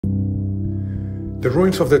The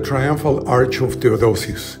ruins of the Triumphal Arch of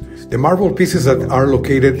Theodosius. The marble pieces that are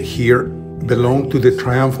located here belong to the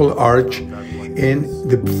Triumphal Arch and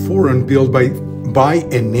the forum built by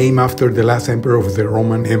and named after the last emperor of the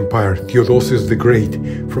Roman Empire, Theodosius the Great,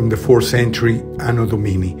 from the 4th century Anno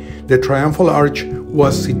Domini. The Triumphal Arch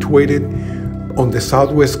was situated on the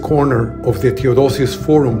southwest corner of the Theodosius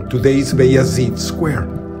Forum, today's Beyazit Square.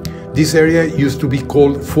 This area used to be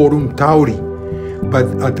called Forum Tauri, but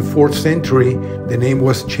at the 4th century, the name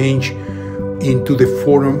was changed into the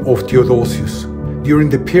Forum of Theodosius. During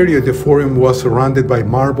the period, the Forum was surrounded by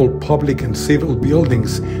marble public and civil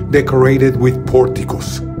buildings decorated with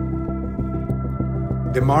porticos.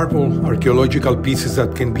 The marble archaeological pieces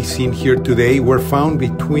that can be seen here today were found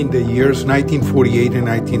between the years 1948 and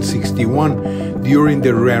 1961 during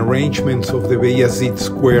the rearrangements of the Beyazit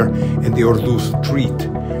Square and the Ordu Street.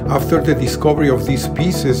 After the discovery of these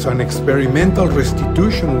pieces, an experimental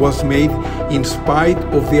restitution was made in spite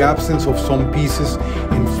of the absence of some pieces,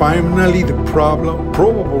 and finally the probable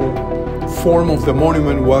form of the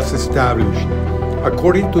monument was established.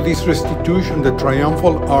 According to this restitution, the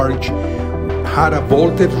Triumphal Arch had a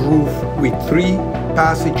vaulted roof with 3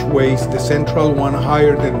 passageways, the central one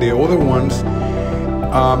higher than the other ones,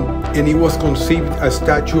 and it was conceiving a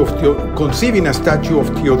statue of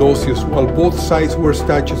Theodosius, while both sides were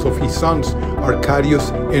statues of his sons, Arcadius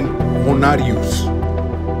and Honorius.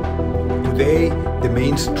 Today, the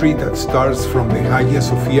main street that starts from the Hagia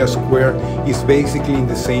Sophia Square is basically in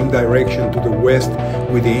the same direction to the west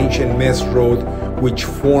with the ancient Mess Road, which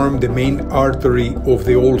formed the main artery of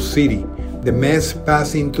the old city. The Mess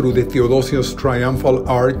passing through the Theodosius Triumphal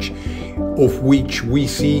Arch, of which we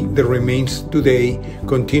see the remains today,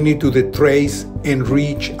 continue to the Thrace and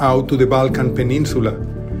reach out to the Balkan Peninsula.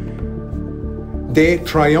 The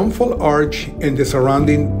Triumphal Arch and the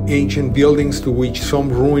surrounding ancient buildings, to which some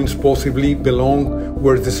ruins possibly belong,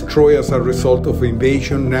 were destroyed as a result of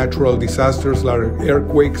invasion, natural disasters like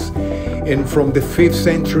earthquakes, and from the 5th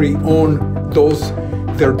century on,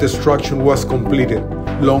 their destruction was completed,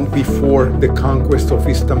 long before the conquest of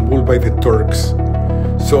Istanbul by the Turks.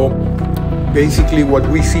 So basically what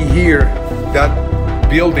we see here, that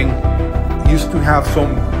building used to have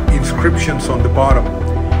some inscriptions on the bottom,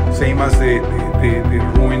 same as the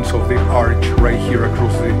ruins of the arch right here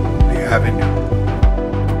across the avenue.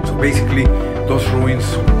 So basically those ruins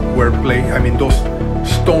were those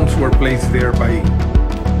stones were placed there by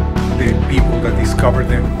the people that discovered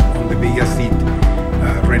them on the Beyazit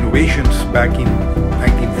renovations back in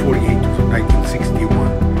 1948 to 1961.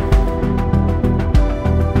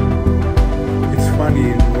 It's funny,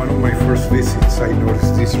 in one of my first visits I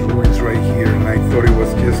noticed these ruins right here, and I thought it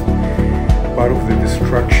was just part of the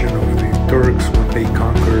destruction of the Turks when they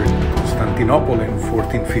conquered Constantinople in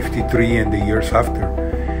 1453 and the years after.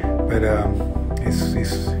 But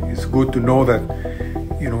it's good to know that,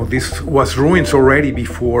 you know, this was ruins already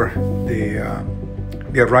before the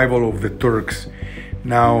arrival of the Turks.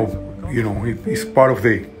 Now, you know, it's part of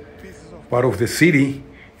the city,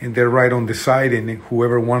 and they're right on the side, and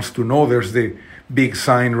whoever wants to know, there's the big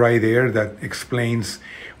sign right there that explains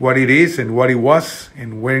what it is and what it was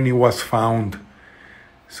and when it was found.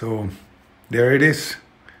 So there it is,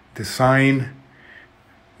 the sign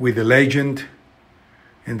with the legend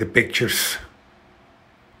and the pictures.